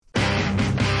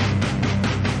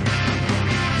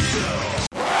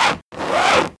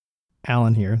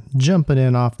Alan here, jumping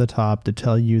in off the top to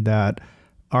tell you that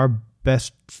our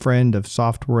best friend of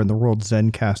software in the world,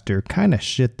 Zencaster, kind of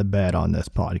shit the bed on this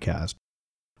podcast.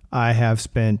 I have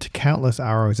spent countless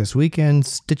hours this weekend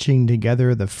stitching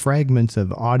together the fragments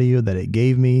of audio that it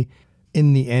gave me.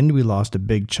 In the end, we lost a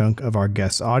big chunk of our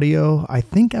guest's audio. I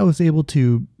think I was able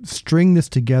to string this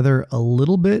together a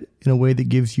little bit in a way that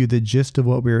gives you the gist of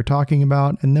what we were talking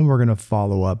about, and then we're going to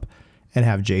follow up and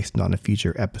have Jason on a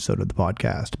future episode of the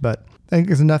podcast. But I think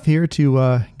there's enough here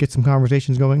to get some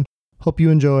conversations going. Hope you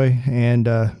enjoy, and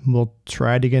we'll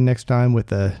try it again next time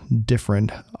with a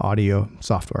different audio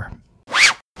software.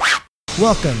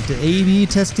 Welcome to A/B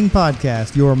Testing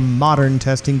Podcast, your modern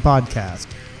testing podcast.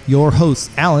 Your hosts,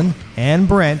 Alan and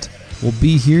Brent, will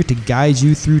be here to guide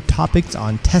you through topics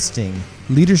on testing,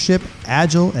 leadership,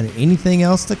 agile, and anything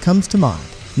else that comes to mind.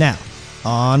 Now,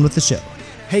 on with the show.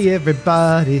 Hey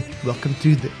everybody, welcome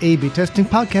to the A/B Testing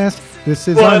Podcast. This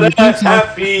is what a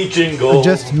happy jingle. I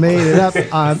just made it up.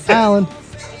 I'm Alan.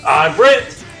 I'm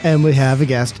Brent. And we have a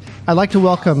guest. I'd like to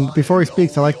welcome, before he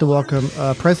speaks, I'd like to welcome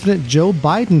President Joe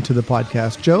Biden to the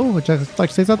podcast. Joe, would you like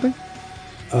to say something?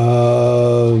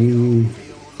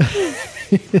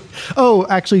 Oh,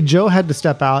 actually, Joe had to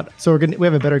step out, so we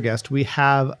have a better guest. We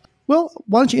have, well,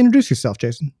 why don't you introduce yourself,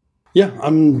 Jason? Yeah,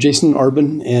 I'm Jason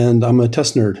Arbon, and I'm a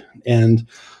test nerd, and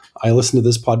I listen to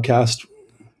this podcast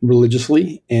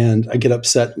religiously, and I get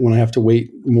upset when I have to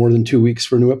wait more than 2 weeks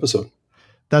for a new episode.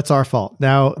 That's our fault.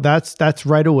 Now, that's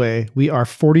right away. We are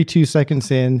 42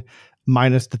 seconds in,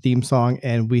 minus the theme song,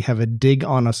 and we have a dig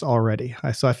on us already.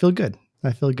 So I feel good.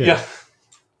 Yeah.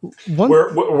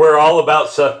 We're all about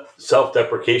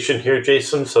self-deprecation here,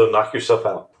 Jason, so knock yourself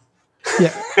out.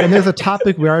 Yeah, and there's a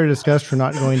topic we already discussed we're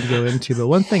not going to go into, but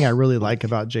one thing I really like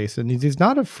about Jason is he's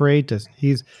not afraid to,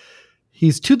 he's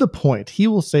to the point. He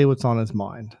will say what's on his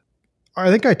mind. I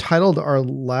think I titled our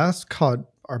last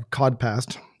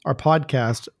podcast,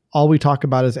 All We Talk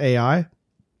About Is AI,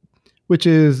 which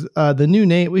is the new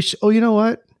name. You know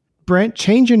what? Brent,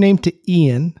 change your name to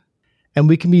Ian, and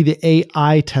we can be the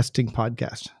AI testing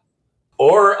podcast.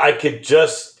 Or I could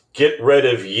just get rid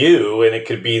of you, and it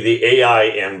could be the AI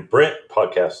and Brent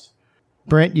podcast.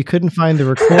 Brent, you couldn't find the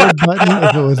record button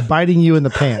if it was biting you in the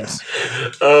pants.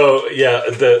 Oh, yeah.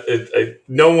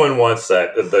 No one wants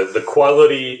that. The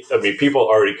quality, I mean, people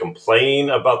already complain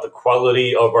about the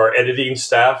quality of our editing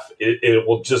staff. It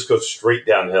will just go straight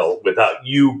downhill without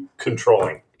you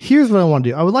controlling. Here's what I want to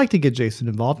do. I would like to get Jason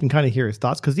involved and kind of hear his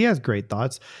thoughts because he has great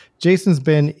thoughts. Jason's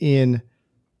been in,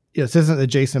 this isn't a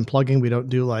Jason plugging. We don't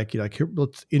do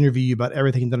let's interview you about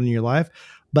everything done in your life.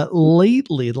 But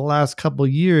lately, the last couple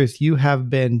of years, you have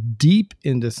been deep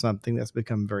into something that's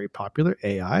become very popular,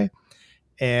 AI,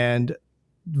 and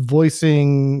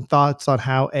voicing thoughts on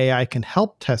how AI can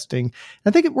help testing.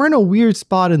 I think we're in a weird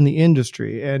spot in the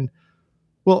industry. And,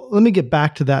 well, let me get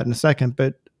back to that in a second.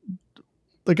 But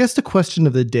I guess the question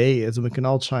of the day is, and we can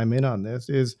all chime in on this,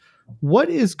 is what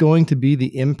is going to be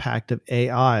the impact of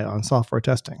AI on software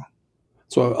testing?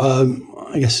 So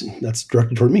I guess that's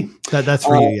directed toward me. That's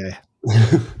for you, yeah.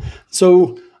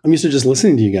 So I'm used to just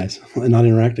listening to you guys and not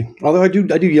interacting. Although I do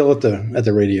yell at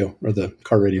the radio or the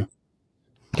car radio.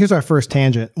 Here's our first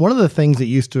tangent. One of the things that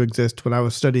used to exist when I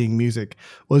was studying music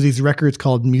was these records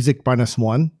called Music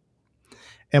 -1.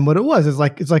 And what it was is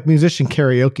it's like musician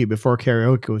karaoke before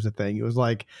karaoke was a thing. It was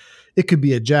like it could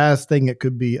be a jazz thing, it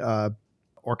could be a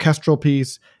orchestral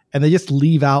piece, and they just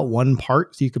leave out one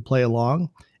part so you could play along.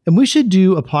 And we should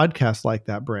do a podcast like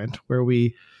that, Brent, where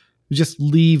we just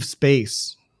leave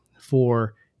space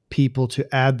for people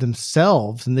to add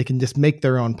themselves and they can just make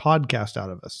their own podcast out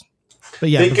of us. But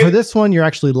yeah, for this one, you're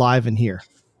actually live in here.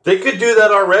 They could do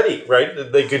that already, right?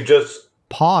 They could just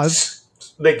pause.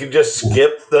 They could just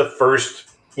skip the first,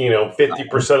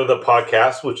 50% of the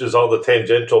podcast, which is all the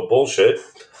tangential bullshit.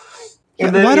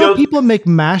 And then, why don't people make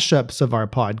mashups of our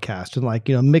podcast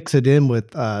and mix it in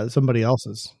with somebody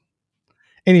else's?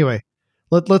 Anyway,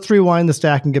 let's rewind the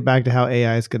stack and get back to how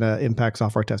AI is going to impact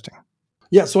software testing.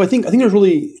 Yeah, so I think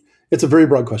it's a very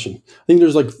broad question. I think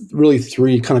there's really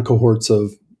three kind of cohorts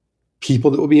of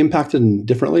people that will be impacted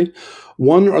differently.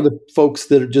 One are the folks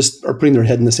that are putting their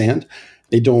head in the sand.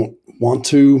 They don't want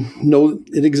to know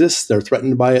it exists. They're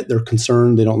threatened by it. They're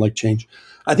concerned. They don't like change.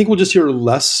 I think we'll just hear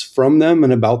less from them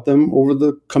and about them over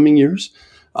the coming years.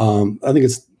 I think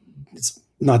it's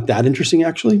not that interesting,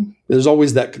 actually. There's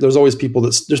always people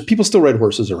there's people still ride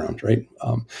horses around, right?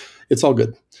 It's all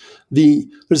good. There's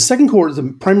a second cohort,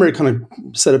 the primary kind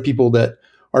of set of people that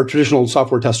are traditional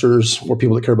software testers or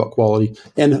people that care about quality.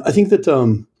 And I think that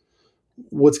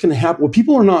what's going to happen, what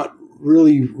people are not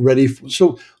really ready.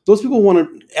 So those people want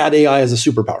to add AI as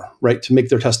a superpower, right? To make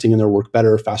their testing and their work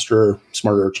better, faster,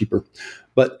 smarter, cheaper.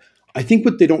 But I think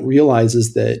what they don't realize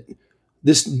is that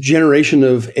this generation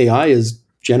of AI is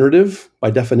generative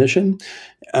by definition,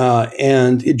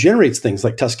 and it generates things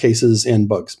like test cases and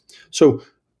bugs. So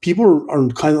people are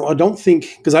kind of, I don't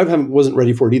think, because wasn't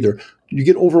ready for it either. You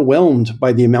get overwhelmed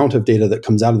by the amount of data that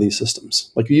comes out of these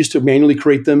systems. Like you used to manually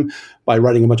create them by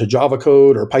writing a bunch of Java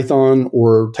code or Python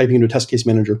or typing into a test case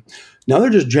manager. Now they're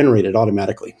just generated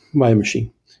automatically by a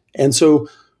machine. And so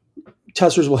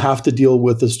testers will have to deal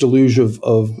with this deluge of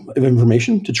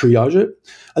information to triage it.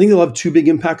 I think they'll have two big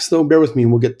impacts, though. Bear with me,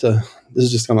 and we'll get to this.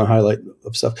 Is just kind of a highlight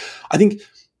of stuff. I think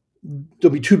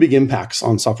there'll be two big impacts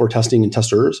on software testing and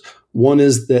testers. One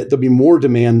is that there'll be more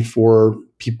demand for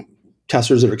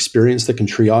testers that are experienced that can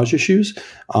triage issues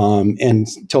and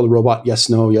tell the robot yes,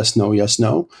 no, yes, no, yes,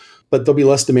 no. But there'll be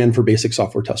less demand for basic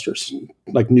software testers,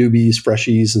 like newbies,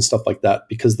 freshies, and stuff like that,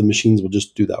 because the machines will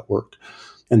just do that work.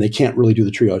 And they can't really do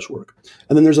the triage work.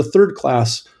 And then there's a third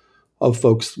class of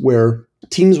folks where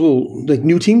teams will, like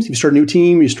new teams, you start a new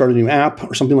team, you start a new app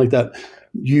or something like that,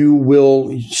 you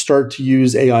will start to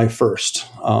use AI first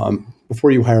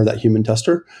before you hire that human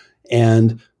tester.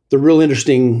 And the real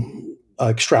interesting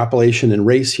extrapolation and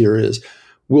race here is,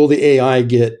 will the AI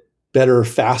get better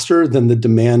faster than the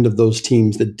demand of those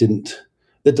teams that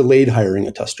delayed hiring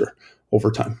a tester over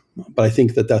time? But I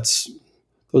think those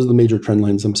are the major trend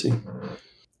lines I'm seeing.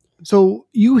 So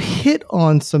you hit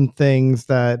on some things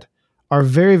that are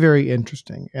very, very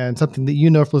interesting, and something that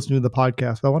if listening to the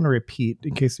podcast, but I want to repeat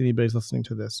in case anybody's listening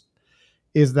to this,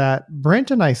 is that Brent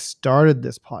and I started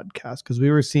this podcast because we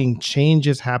were seeing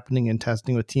changes happening in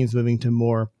testing with teams moving to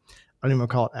more, I don't even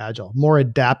call it agile, more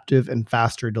adaptive and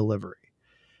faster delivery.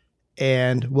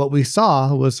 And what we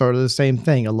saw was sort of the same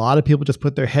thing. A lot of people just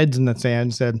put their heads in the sand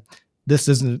and said, this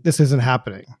isn't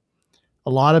happening.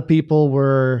 A lot of people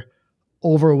were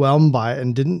overwhelmed by it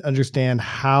and didn't understand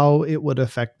how it would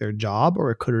affect their job,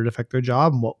 or could it affect their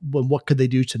job, and what could they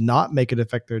do to not make it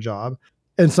affect their job.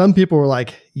 And some people were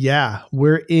like, yeah,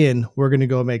 we're going to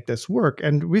go make this work.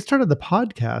 And we started the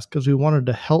podcast because we wanted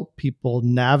to help people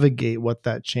navigate what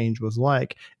that change was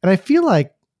like. And I feel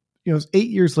like, 8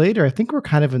 years later, I think we're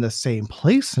kind of in the same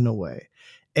place in a way.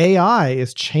 AI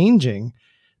is changing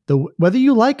whether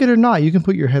you like it or not. You can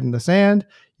put your head in the sand.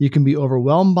 You can be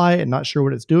overwhelmed by it and not sure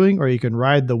what it's doing, or you can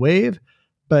ride the wave,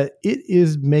 but it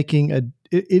is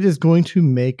going to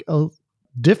make a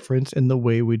difference in the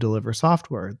way we deliver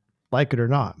software, like it or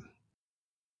not.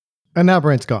 And now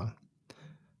Brent's gone.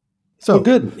 So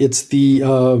good. It's the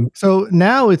so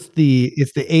now it's the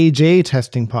AJ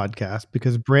testing podcast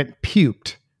because Brent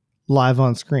puked live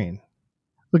on screen.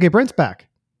 Okay, Brent's back.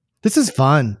 This is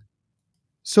fun.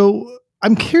 So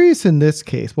I'm curious in this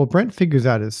case, while Brent figures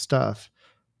out his stuff,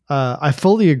 I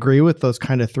fully agree with those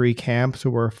kind of three camps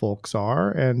where folks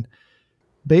are. And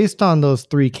based on those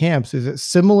three camps, is it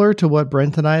similar to what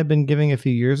Brent and I have been giving a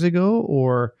few years ago?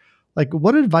 Or like,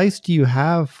 what advice do you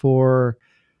have for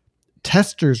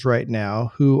testers right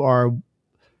now who are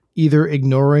either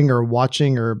ignoring or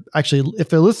watching, or actually, if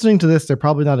they're listening to this, they're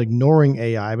probably not ignoring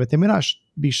AI, but they may not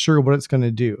be sure what it's going to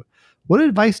do. What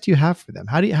advice do you have for them?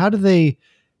 How do they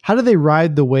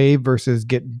ride the wave versus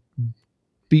get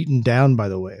beaten down by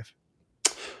the wave?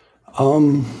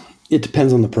 It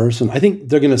depends on the person. I think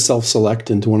they're going to self-select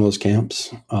into one of those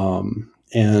camps.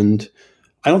 And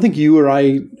I don't think you or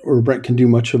I or Brent can do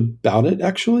much about it,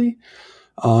 actually.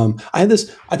 I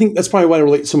think that's probably why I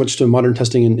relate so much to modern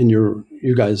testing and your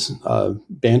guys'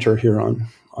 banter here on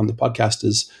the podcast,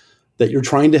 is that you're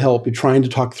trying to help, you're trying to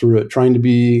talk through it, trying to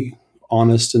be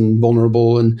honest and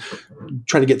vulnerable and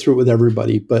trying to get through it with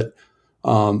everybody. But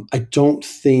I don't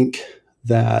think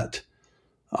that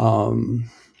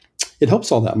it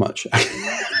helps all that much,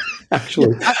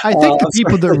 actually. Yeah, I think the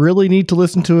people that really need to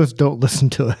listen to us don't listen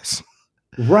to us.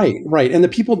 Right. And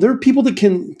there are people that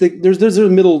can. There's a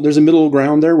middle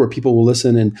ground there where people will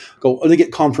listen and go. Or they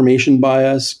get confirmation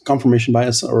bias,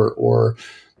 or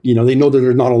they know that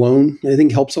they're not alone. I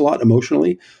think helps a lot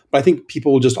emotionally. But I think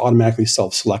people will just automatically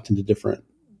self-select into different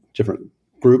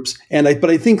groups. But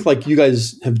I think, like you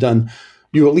guys have done,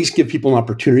 you at least give people an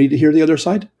opportunity to hear the other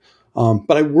side.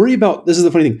 But I worry about, this is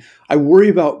the funny thing, I worry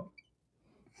about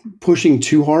pushing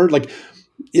too hard. Like,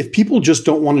 if people just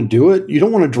don't want to do it, you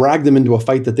don't want to drag them into a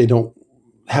fight that they don't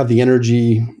have the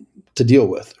energy to deal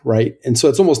with, right? And so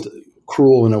it's almost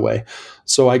cruel in a way.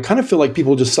 So I kind of feel like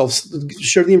people just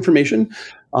share the information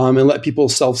and let people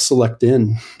self-select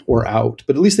in or out.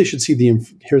 But at least they should see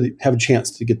have a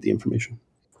chance to get the information.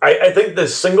 I think the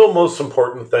single most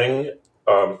important thing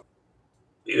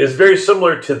is very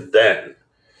similar to then.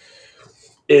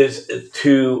 is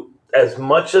to, as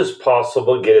much as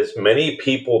possible, get as many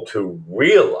people to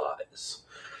realize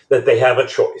that they have a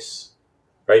choice,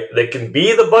 right? They can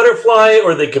be the butterfly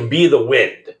or they can be the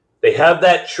wind. They have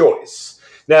that choice.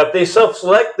 Now, if they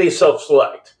self-select, they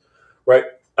self-select, right?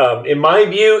 In my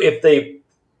view, if they,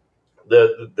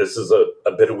 this is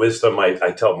a bit of wisdom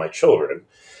I tell my children,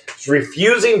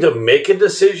 refusing to make a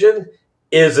decision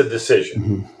is a decision.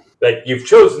 Mm-hmm. Like, you've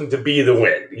chosen to be the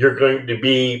wind. You're going to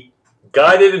be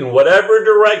guided in whatever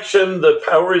direction the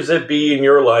powers that be in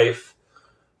your life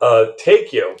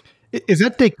take you. Is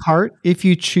that Descartes? If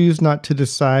you choose not to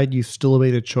decide, you still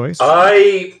made a choice?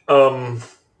 I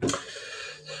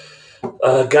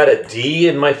got a D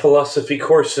in my philosophy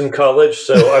course in college,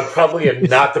 so I'm probably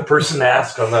not the person to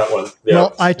ask on that one. Yeah.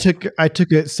 Well, I took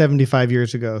it 75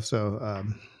 years ago, so...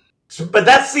 But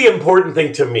that's the important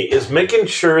thing to me, is making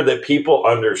sure that people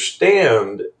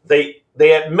understand they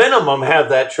at minimum have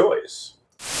that choice.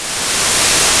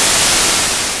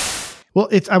 Well,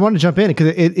 I want to jump in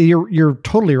because you're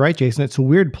totally right, Jason. It's a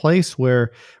weird place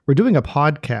where we're doing a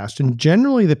podcast, and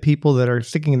generally the people that are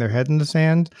sticking their head in the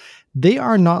sand, they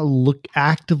are not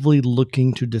actively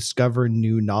looking to discover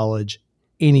new knowledge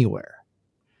anywhere.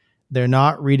 They're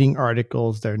not reading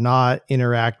articles. They're not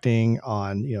interacting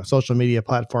on social media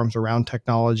platforms around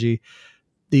technology.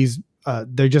 They're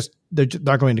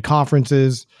not going to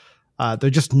conferences. They're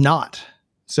just not.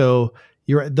 So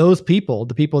those people,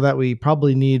 the people that we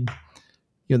probably need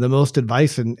the most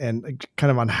advice and kind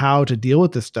of on how to deal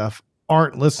with this stuff,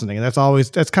 aren't listening. And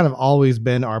that's kind of always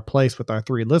been our place with our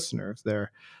three listeners.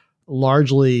 They're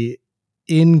largely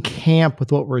in camp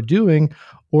with what we're doing,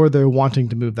 or they're wanting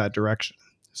to move that direction.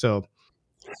 So,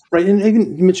 right, and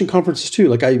even you mentioned conferences too.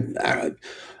 Like I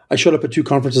showed up at 2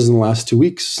 conferences in the last 2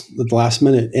 weeks at the last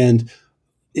minute, and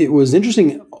it was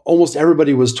interesting. Almost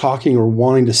everybody was talking or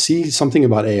wanting to see something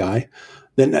about AI.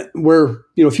 Then, where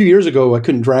a few years ago I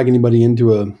couldn't drag anybody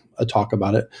into a talk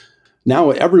about it.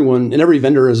 Now everyone and every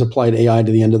vendor has applied AI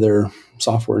to the end of their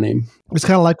software name. It's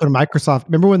kind of like when Microsoft.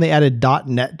 Remember when they added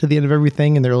 .NET to the end of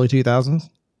everything in the early 2000s?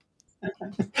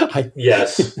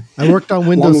 Yes. I worked on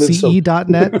Windows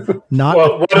CE.NET. Not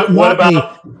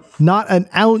an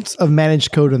ounce of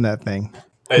managed code in that thing.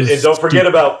 And don't forget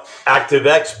about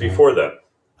ActiveX before that.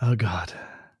 Oh, God.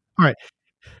 All right.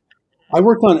 I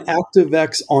worked on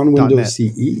ActiveX on Windows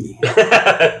CE.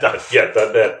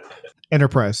 .NET.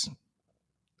 Enterprise.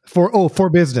 For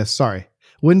business, sorry.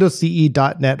 Windows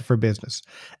CE.NET for business.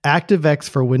 ActiveX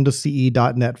for Windows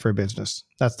CE.NET for business.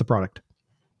 That's the product.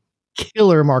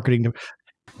 Killer marketing.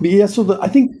 Yeah, so I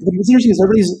think what's interesting is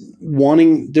everybody's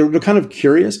wanting, they're kind of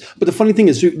curious. But the funny thing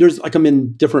is, there's like I'm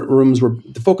in different rooms where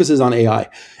the focus is on AI.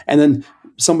 And then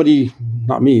somebody,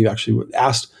 not me actually,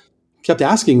 kept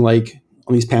asking, like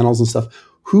on these panels and stuff,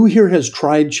 who here has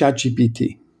tried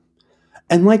ChatGPT?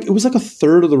 And like, it was like a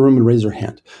third of the room would raise their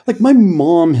hand. Like, my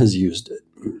mom has used it,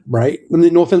 right? I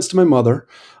mean, no offense to my mother,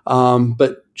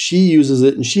 but she uses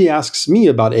it and she asks me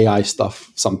about AI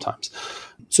stuff sometimes.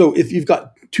 So if you've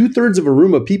got 2/3 of a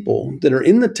room of people that are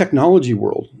in the technology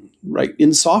world, right,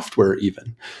 in software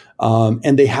even,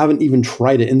 and they haven't even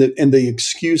tried it, and the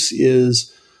excuse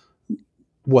is,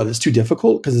 what, it's too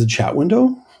difficult because it's a chat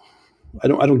window? I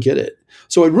don't get it.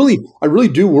 So I really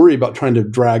do worry about trying to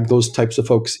drag those types of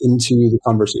folks into the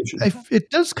conversation. It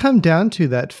does come down to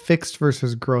that fixed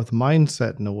versus growth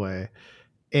mindset in a way.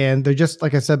 And they're just,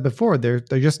 like I said before, they're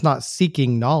just not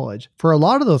seeking knowledge. For a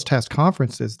lot of those test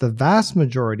conferences, the vast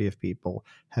majority of people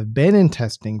have been in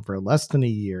testing for less than a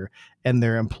year, and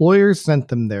their employers sent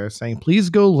them there saying, please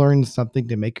go learn something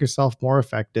to make yourself more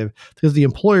effective, because the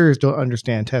employers don't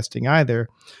understand testing either.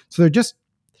 So they're just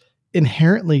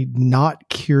inherently not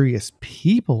curious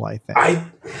people, I think.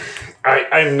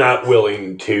 I'm not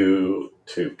willing to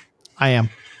I am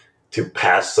to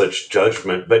pass such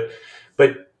judgment, but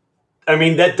I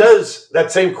mean, that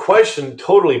same question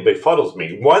totally befuddles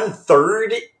me.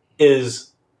 1/3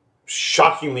 is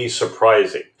shockingly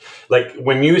surprising. Like,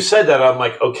 when you said that, I'm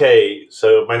like, okay,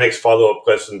 so my next follow-up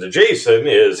question to Jason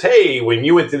is, hey, when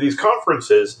you went to these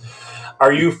conferences,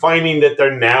 are you finding that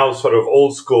they're now sort of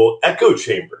old school echo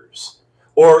chambers?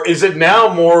 Or is it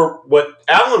now more what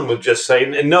Alan was just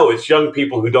saying, and no, it's young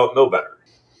people who don't know better?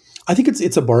 I think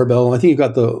it's a barbell. I think you've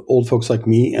got the old folks like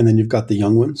me, and then you've got the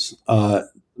young ones.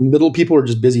 Middle people are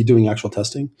just busy doing actual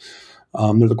testing.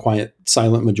 They're the quiet,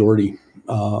 silent majority.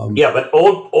 Yeah, but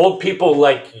old people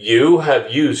like you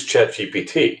have used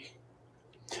ChatGPT.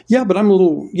 Yeah, but I'm a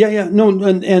little, no,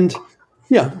 and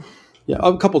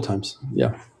a couple times,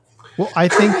 yeah. Well, I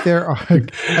think there are.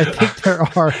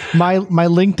 My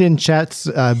LinkedIn chats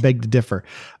beg to differ.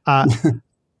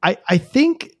 I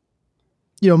think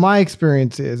my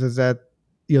experience is that,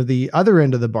 the other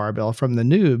end of the barbell from the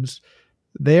noobs,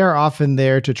 they are often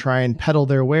there to try and peddle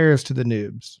their wares to the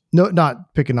noobs. No,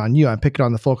 not picking on you. I'm picking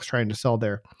on the folks trying to sell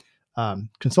their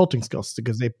consulting skills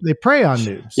because they prey on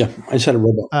noobs. Yeah, I just had a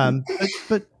robot.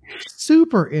 But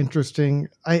super interesting.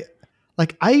 I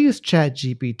use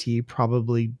ChatGPT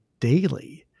probably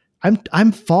daily.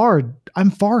 I'm far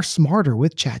smarter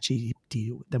with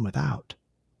ChatGPT than without.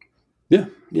 Yeah,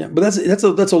 but that's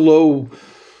a low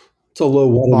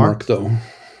watermark though.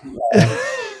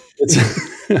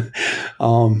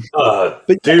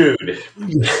 But dude,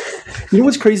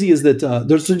 what's crazy is that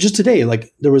there's just today,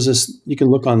 like there was this, you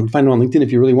can find it on LinkedIn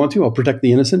if you really want to. I'll protect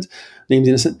the innocent, name's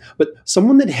innocent. But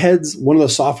someone that heads one of the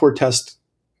software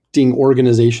testing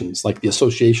organizations, like the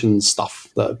association stuff,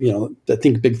 that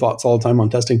think big thoughts all the time on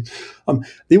testing.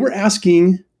 They were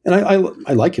asking, and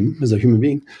I like him as a human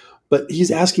being, but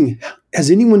he's asking, has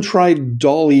anyone tried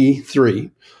DALL-E 3?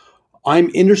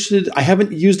 I'm interested. I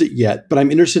haven't used it yet, but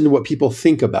I'm interested in what people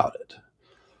think about it.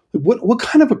 What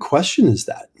kind of a question is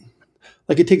that?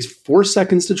 Like, it takes 4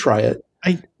 seconds to try it.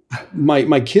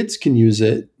 My kids can use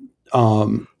it.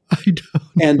 I don't.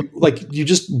 And like, you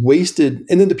just wasted.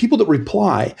 And then the people that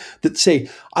reply that say,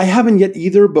 I haven't yet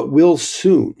either, but will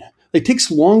soon. It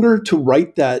takes longer to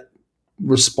write that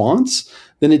response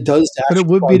than it does to actually. But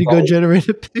it would be to go generate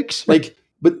a picture.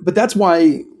 But that's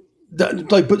why.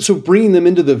 So bringing them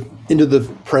into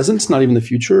the present, not even the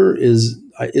future, is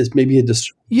maybe a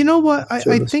disservice. You know what?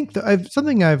 I think that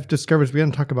something I've discovered as we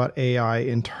haven't talked about AI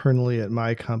internally at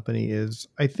my company is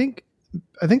I think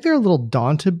they're a little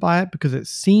daunted by it because it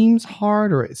seems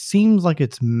hard or it seems like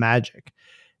it's magic.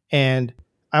 And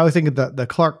I always think of the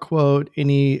Clark quote: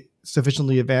 "Any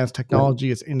sufficiently advanced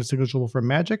technology is indistinguishable from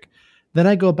magic." Then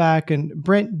I go back and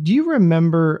Brent, do you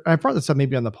remember, I brought this up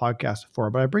maybe on the podcast before,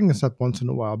 but I bring this up once in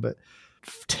a while, but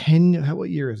what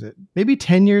year is it? Maybe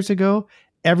 10 years ago,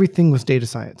 everything was data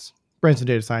science. Brent's a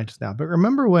data scientist now, but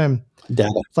remember when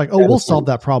data, it's like, we'll solve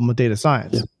that problem with data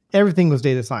science. Yeah. Everything was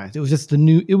data science. It was just the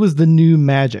new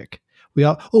magic.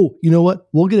 You know what?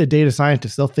 We'll get a data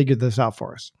scientist. They'll figure this out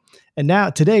for us. And now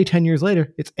today, 10 years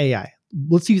later, it's AI.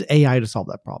 Let's use AI to solve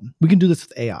that problem. We can do this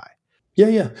with AI.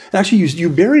 Yeah. Actually, you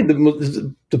buried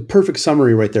the perfect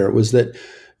summary right there. It was that,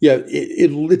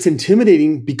 it's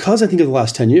intimidating because I think of the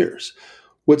last 10 years.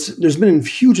 There's been a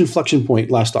huge inflection point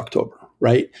last October,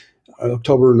 right?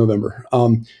 October, November.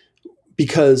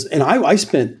 Because I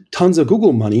spent tons of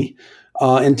Google money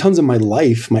and tons of my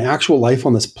life, my actual life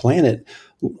on this planet,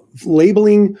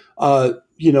 labeling,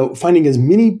 finding as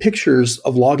many pictures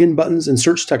of login buttons and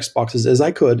search text boxes as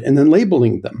I could, and then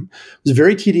labeling them. It was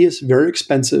very tedious, very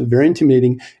expensive, very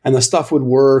intimidating, and the stuff would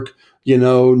work,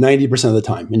 90% of the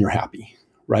time, and you're happy,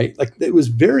 right? Like, it was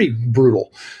very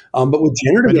brutal. But with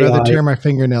generative AI, I'd rather tear my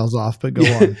fingernails off, but go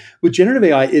on. With generative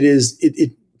AI,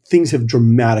 things have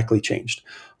dramatically changed.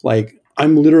 Like,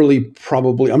 I'm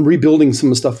rebuilding some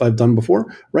of the stuff I've done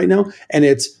before right now, and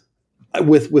it's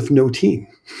with no team.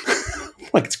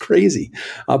 Like, it's crazy,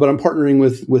 but I'm partnering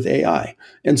with AI,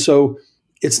 and so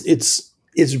it's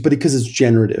but because it's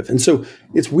generative, and so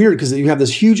it's weird because you have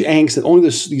this huge angst that only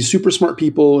these super smart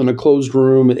people in a closed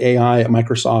room at AI at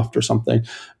Microsoft or something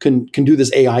can do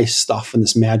this AI stuff and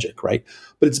this magic, right?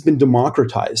 But it's been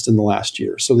democratized in the last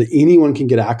year so that anyone can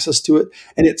get access to it,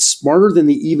 and it's smarter than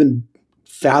they even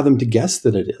fathom to guess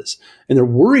that it is, and they're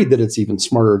worried that it's even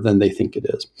smarter than they think it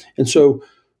is, and so.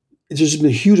 It's just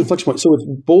been a huge inflection point. So it's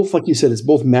both, like you said, it's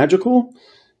both magical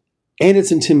and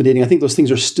it's intimidating. I think those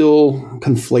things are still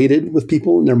conflated with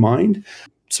people in their mind.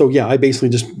 So yeah, I basically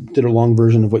just did a long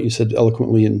version of what you said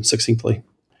eloquently and succinctly.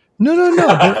 No.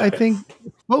 But I think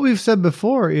what we've said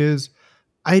before is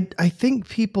I think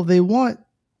people, they want,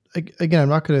 again, I'm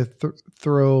not going to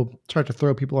try to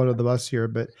throw people under the bus here,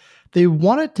 but they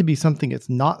want it to be something it's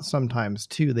not sometimes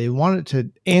too. They want it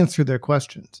to answer their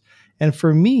questions. And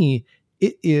for me,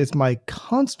 it is my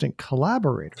constant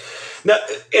collaborator. Now,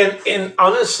 and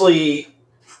honestly,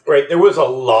 right, there was a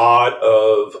lot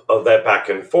of that back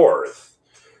and forth,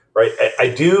 right? I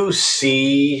do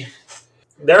see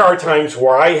there are times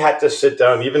where I had to sit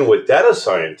down even with data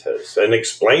scientists and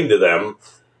explain to them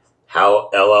how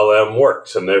LLM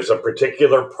works. And there's a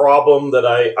particular problem that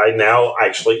I now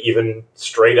actually even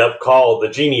straight up call the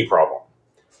genie problem.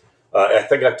 I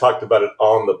think I've talked about it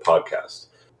on the podcast.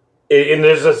 And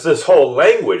there's this whole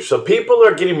language. So people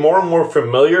are getting more and more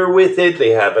familiar with it. They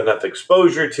have enough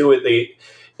exposure to it.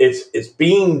 It's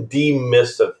being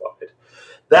demystified.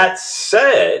 That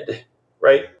said,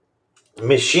 right,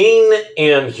 machine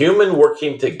and human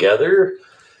working together,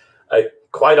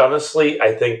 quite honestly,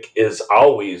 I think is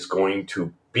always going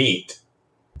to beat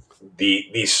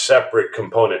these separate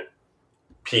component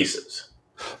pieces.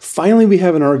 Finally, we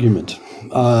have an argument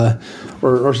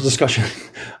or discussion.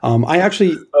 I'm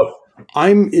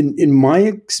in my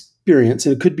experience,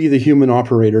 and it could be the human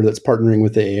operator that's partnering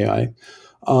with the AI.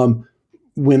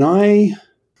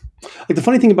 The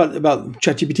funny thing about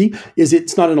ChatGPT is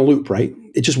it's not in a loop, right?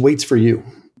 It just waits for you.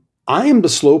 I am the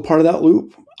slow part of that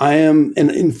loop. And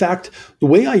in fact, the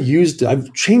way I used it,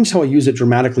 I've changed how I use it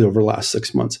dramatically over the last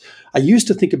 6 months. I used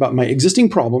to think about my existing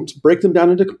problems, break them down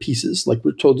into pieces, like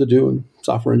we're told to do in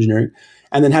software engineering,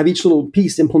 and then have each little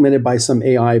piece implemented by some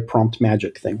AI prompt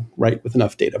magic thing, right, with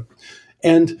enough data.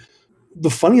 And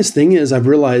the funniest thing is I've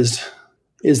realized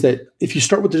is that if you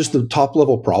start with just the top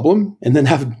level problem and then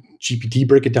have GPT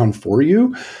break it down for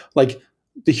you, like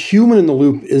the human in the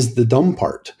loop is the dumb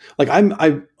part. Like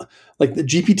like the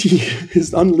GPT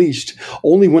is unleashed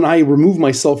only when I remove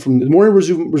myself from, the more I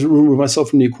remove myself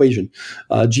from the equation,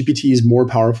 GPT is more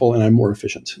powerful and I'm more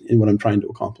efficient in what I'm trying to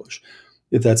accomplish.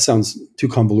 If that sounds too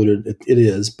convoluted, it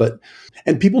is.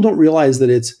 And people don't realize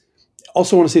that it's,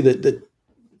 also want to say that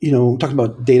talking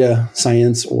about data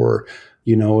science or,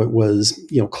 it was,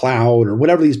 cloud or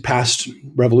whatever these past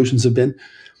revolutions have been.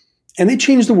 And they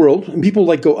change the world, and people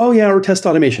go, oh yeah, or test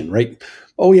automation, right?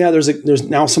 Oh yeah, there's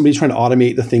now somebody's trying to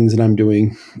automate the things that I'm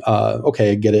doing.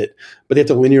 Okay, I get it, but they have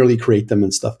to linearly create them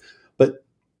and stuff. But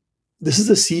this is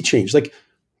a sea change. Like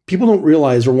people don't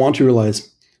realize or want to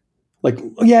realize,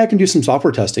 oh yeah, I can do some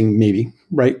software testing, maybe,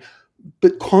 right?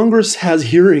 But Congress has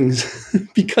hearings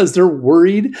because they're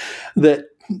worried that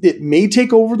it may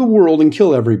take over the world and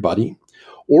kill everybody,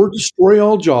 or destroy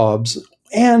all jobs.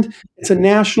 And it's a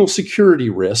national security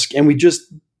risk, and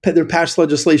they passed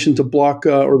legislation to block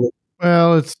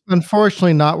Well, it's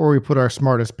unfortunately not where we put our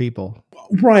smartest people.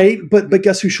 Right, but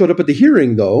guess who showed up at the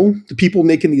hearing, though? The people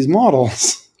making these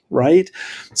models, right?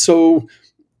 So,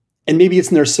 and maybe it's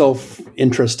in their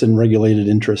self-interest and regulated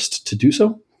interest to do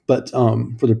so, but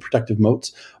for the protective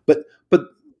moats. But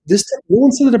this, no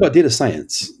one said it about data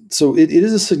science, so it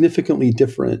is a significantly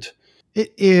different.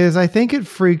 It is. I think it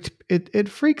freaks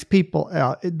people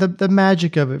out. The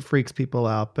magic of it freaks people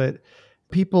out, but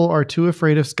people are too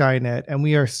afraid of Skynet, and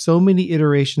we are so many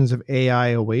iterations of AI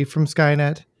away from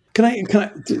Skynet. We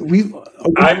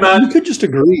could just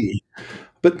agree,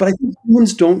 but I think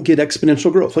humans don't get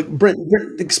exponential growth. Like Brent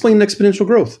explain exponential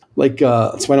growth.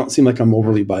 So I don't seem like I'm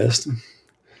overly biased.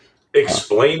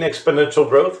 Explain exponential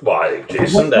growth? Why,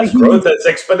 Jason? That's growth that's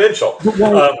exponential.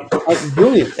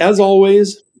 Brilliant, as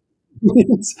always.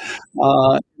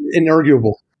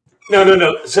 Inarguable.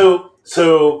 No.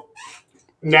 So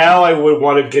now I would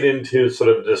want to get into sort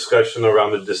of discussion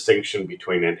around the distinction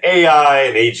between an AI,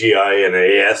 an AGI, and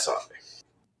an ASI.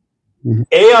 Mm-hmm.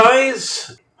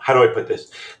 AIs, how do I put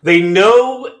this? They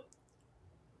know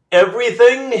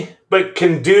everything, but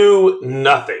can do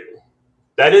nothing.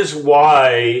 That is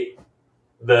why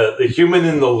the human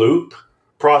in the loop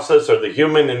process, or the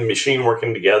human and machine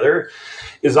working together,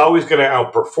 is always going to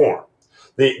outperform.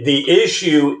 The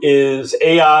issue is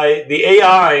AI. The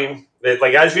AI,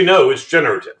 as you know, is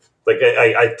generative.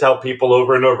 I tell people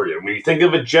over and over again, when you think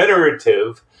of a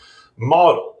generative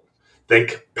model,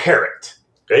 think parrot.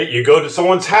 Okay? You go to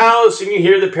someone's house and you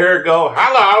hear the parrot go,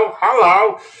 hello,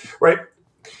 hello, right?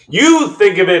 You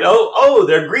think of it, oh,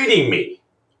 they're greeting me.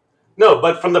 No,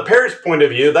 but from the parrot's point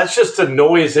of view, that's just a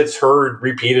noise it's heard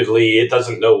repeatedly. It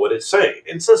doesn't know what it's saying.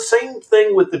 It's the same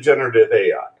thing with the generative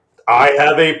AI. I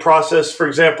have a process, for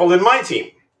example, in my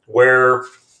team where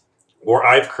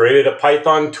I've created a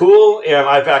Python tool, and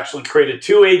I've actually created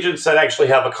 2 agents that actually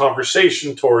have a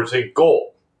conversation towards a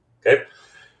goal. Okay,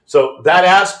 so that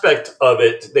aspect of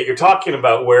it that you're talking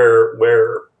about,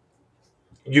 where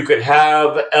you could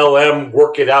have LM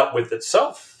work it out with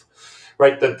itself,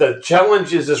 right? The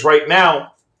challenge is right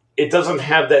now it doesn't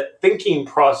have that thinking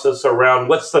process around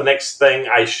what's the next thing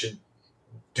I should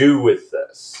do with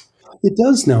this. It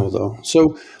does now, though.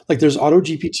 So, there's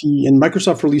AutoGPT, and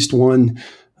Microsoft released one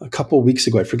a couple of weeks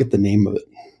ago. I forget the name of it.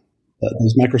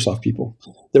 Those Microsoft people,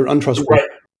 they're untrustworthy. Right.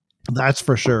 That's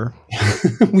for sure.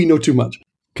 We know too much.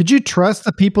 Could you trust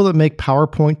the people that make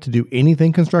PowerPoint to do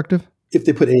anything constructive? If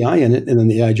they put AI in it, and then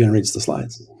the AI generates the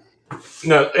slides.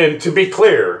 No, and to be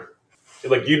clear,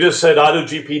 like you just said,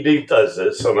 AutoGPT does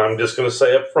this, and I'm just going to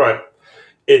say up front,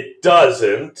 it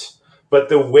doesn't. But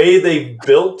the way they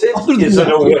built it is in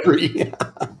a way.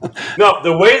 No,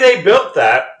 the way they built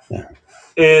that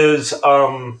is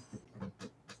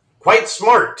quite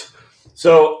smart.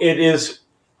 So it is.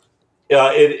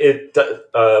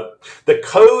 The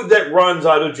code that runs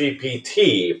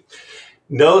AutoGPT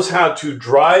knows how to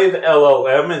drive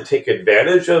LLM and take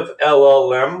advantage of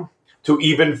LLM to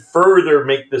even further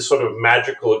make this sort of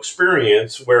magical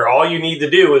experience where all you need to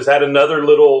do is add another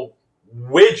little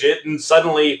widget and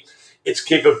suddenly its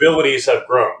capabilities have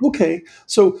grown. Okay.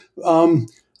 So, so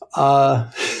I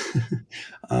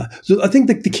think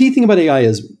the key thing about AI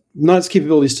is not its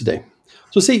capabilities today.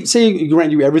 So say you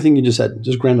grant you everything you just said,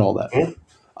 just grant all that.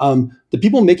 The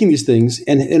people making these things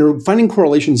and are finding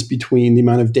correlations between the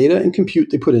amount of data and compute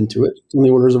they put into it, in the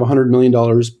orders of $100 million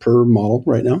per model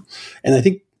right now. And I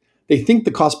think they think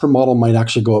the cost per model might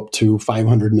actually go up to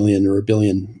 500 million or a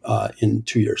billion in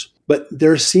 2 years. But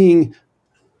they're seeing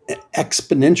an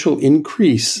exponential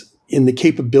increase in the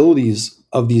capabilities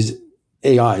of these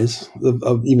AIs,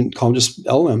 of even call them just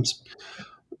LLMs.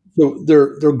 So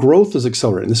their growth is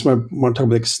accelerating. This is why I want to talk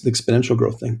about the exponential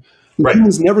growth thing. Right.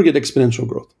 Humans never get exponential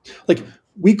growth. Like,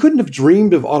 we couldn't have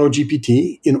dreamed of Auto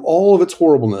GPT in all of its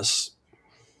horribleness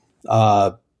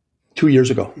 2 years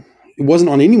ago. It wasn't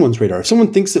on anyone's radar. If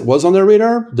someone thinks it was on their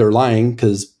radar, they're lying,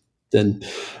 because then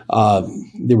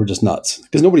they were just nuts.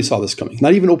 Because nobody saw this coming.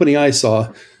 Not even OpenAI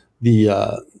saw the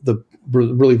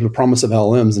promise of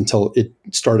LLMs until it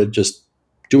started just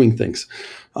doing things.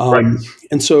 Right.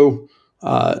 And so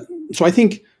I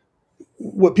think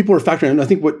what people are factoring in, I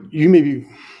think what you maybe,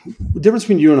 the difference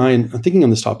between you and I and thinking on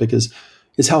this topic is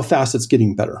how fast it's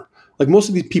getting better. Like, most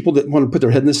of these people that want to put their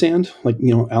head in the sand, like,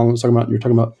 Alan was talking about, you're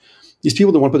talking about these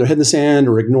people that want to put their head in the sand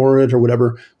or ignore it or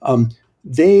whatever,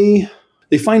 they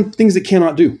find things it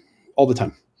cannot do all the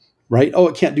time, right? Oh,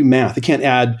 it can't do math. It can't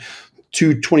add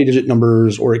two 20-digit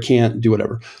numbers, or it can't do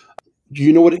whatever. Do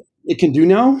you know what it can do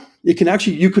now? It can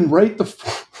actually, you can write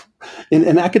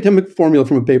an academic formula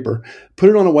from a paper, put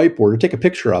it on a whiteboard, or take a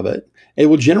picture of it. It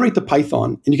will generate the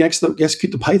Python, and you can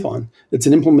execute the Python. It's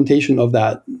an implementation of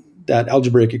that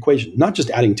algebraic equation, not just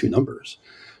adding two numbers.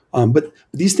 But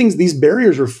these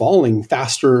barriers are falling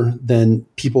faster than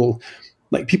people.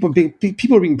 Like, people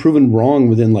are being proven wrong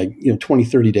within 20,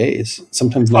 30 days.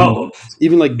 Sometimes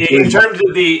even in terms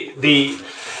of the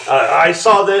I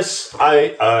saw this.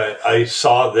 I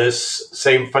saw this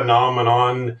same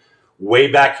phenomenon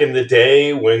way back in the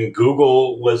day when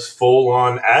Google was full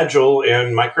on Agile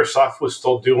and Microsoft was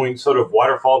still doing sort of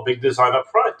waterfall big design up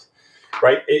front,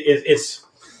 right? It's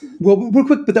well, real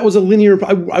quick, but that was a linear.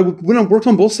 I worked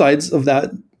on both sides of that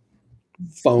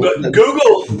phone.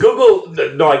 Google.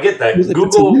 No, I get that. It's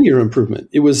Google, a linear improvement.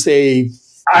 It was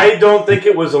I don't think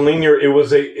it was a linear. It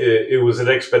was an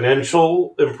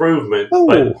exponential improvement,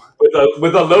 but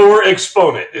with a lower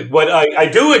exponent. What I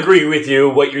do agree with you.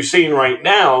 What you're seeing right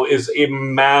now is a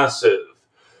massive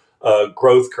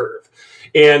growth curve,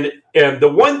 and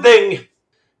the one thing,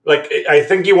 like, I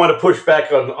think you want to push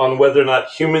back on whether or not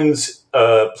humans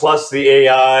plus the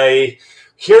AI.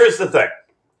 Here's the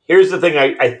thing.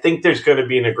 I think there's going to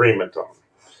be an agreement on.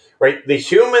 Right, the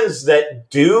humans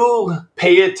that do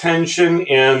pay attention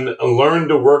and learn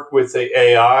to work with the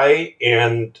AI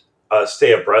and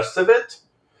stay abreast of it,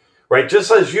 right?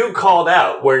 Just as you called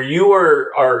out, where you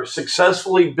are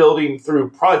successfully building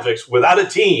through projects without a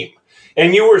team,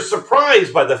 and you were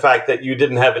surprised by the fact that you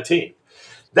didn't have a team.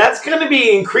 That's going to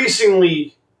be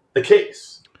increasingly the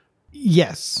case.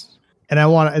 Yes. And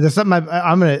there's something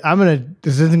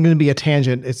this isn't going to be a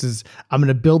tangent. I'm going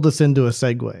to build this into a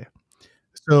segue.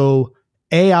 So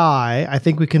AI, I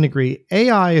think we can agree,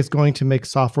 AI is going to make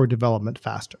software development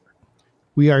faster.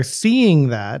 We are seeing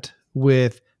that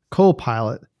with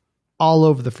Copilot all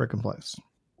over the frickin' place.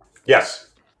 Yes.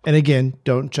 And again,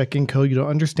 don't check in code you don't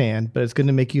understand, but it's going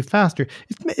to make you faster.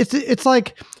 It's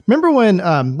like, remember when,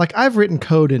 I've written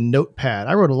code in Notepad.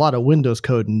 I wrote a lot of Windows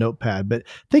code in Notepad, but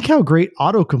think how great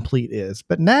autocomplete is.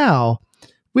 But now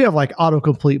we have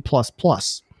autocomplete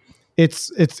plus.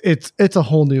 It's a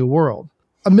whole new world.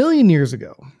 1 million years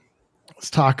ago, I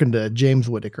was talking to James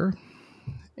Whitaker,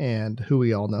 and who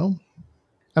we all know,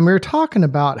 and we were talking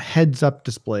about heads-up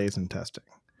displays in testing.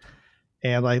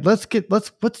 And what's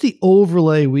the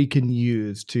overlay we can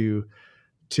use to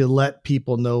let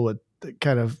people know what the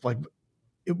kind of,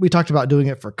 we talked about doing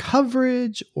it for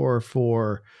coverage or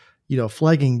for,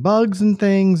 flagging bugs and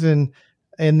things. And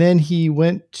then he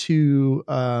went to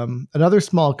another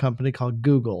small company called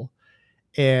Google.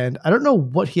 And I don't know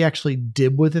what he actually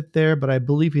did with it there, but I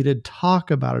believe he did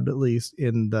talk about it, at least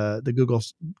in the Google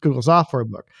software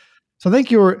book. So I think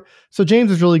so James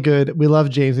is really good. We love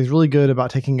James. He's really good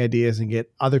about taking ideas and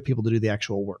get other people to do the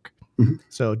actual work. Mm-hmm.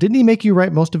 So didn't he make you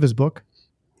write most of his book?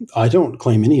 I don't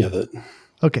claim any of it.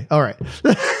 Okay. All right.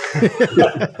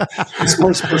 The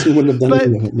smartest person wouldn't have done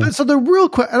any of it. No. But so the real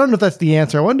quick, I don't know if that's the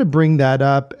answer. I wanted to bring that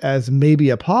up as maybe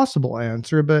a possible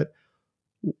answer, but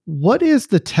what is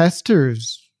the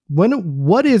testers?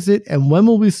 What is it, and when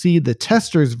will we see the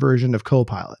testers version of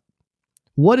Copilot?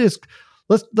 What is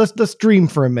let's dream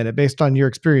for a minute based on your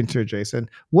experience here, Jason.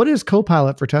 What is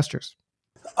Copilot for testers?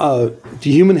 The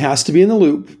human has to be in the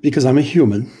loop because I'm a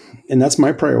human, and that's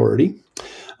my priority.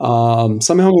 Somehow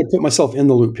I'm going to put myself in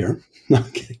the loop here. No,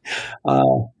 I'm kidding.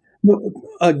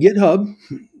 GitHub,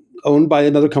 owned by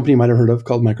another company you might have heard of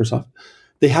called Microsoft,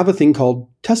 they have a thing called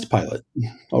Test Pilot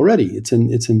already. It's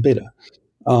in beta.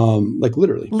 Like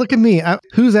literally. Look at me.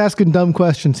 Who's asking dumb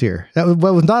questions here? That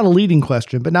was not a leading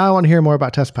question, but now I want to hear more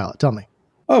about Test Pilot. Tell me.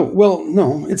 Oh, well,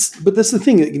 no, but that's the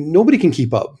thing. Nobody can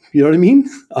keep up. You know what I mean?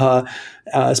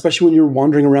 Especially when you're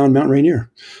wandering around Mount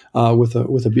Rainier with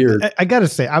a beard. I got to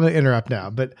say, I'm going to interrupt now,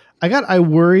 but I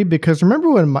worry because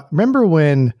remember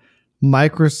when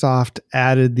Microsoft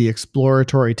added the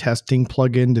exploratory testing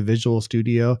plugin to Visual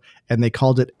Studio and they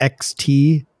called it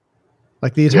XT?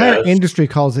 Like the entire industry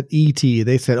calls it ET.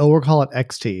 They said, oh, we'll call it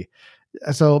XT.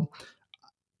 So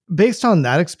based on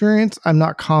that experience, I'm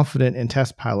not confident in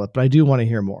Test Pilot, but I do want to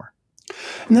hear more.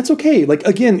 And that's okay. Like,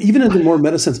 again, even in the more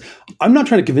meta sense, I'm not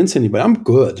trying to convince anybody. I'm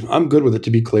good with it,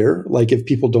 to be clear. Like if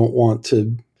people don't want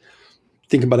to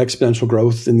think about exponential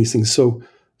growth and these things. So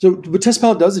what Test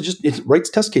Pilot does, it writes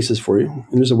test cases for you.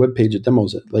 And there's a web page that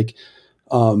demos it. Like,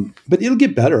 but it'll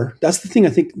get better. That's the thing I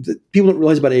think that people don't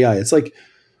realize about AI. It's like,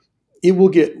 it will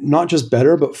get not just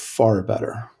better, but far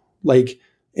better. Like,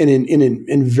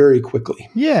 and very quickly.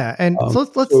 Yeah, and so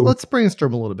let's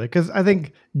brainstorm a little bit because I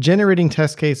think generating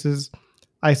test cases,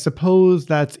 I suppose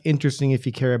that's interesting if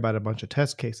you care about a bunch of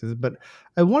test cases. But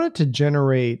I wanted to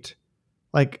generate,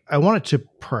 I wanted to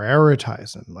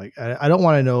prioritize them. Like I don't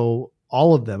want to know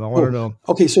all of them. I want to know.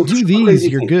 Okay, so do these,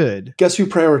 you're good. Guess who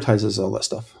prioritizes all that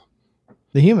stuff?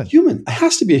 The human. Human. It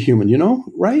has to be a human.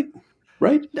 Right?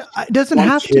 Right? It doesn't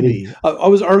have to be. I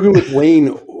was arguing with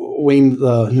Wayne.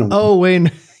 Oh,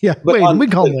 Wayne. Yeah, Wayne. We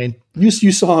call him Wayne.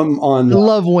 You saw him on. I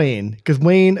love Wayne because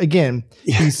Wayne, again,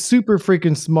 he's super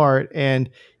freaking smart and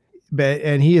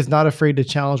he is not afraid to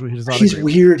challenge what he does not. He's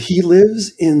weird. He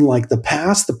lives in like the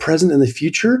past, the present, and the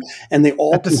future, and they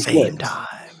all at the same time.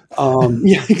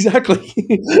 Yeah, exactly.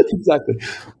 Exactly.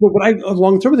 But what I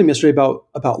long term with him yesterday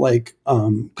about like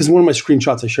because one of my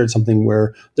screenshots I shared something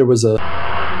where there was a.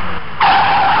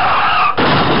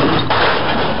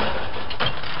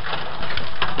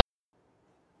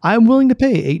 I'm willing to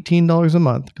pay $18 a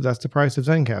month because that's the price of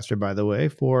Zencastr, by the way,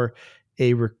 for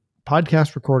a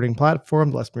podcast recording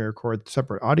platform that lets me record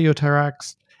separate audio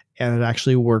tracks, and it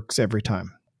actually works every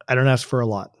time. I don't ask for a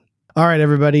lot. All right,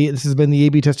 everybody. This has been the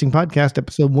A/B Testing Podcast,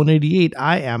 episode 188.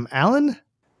 I am Alan.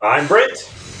 I'm Brent.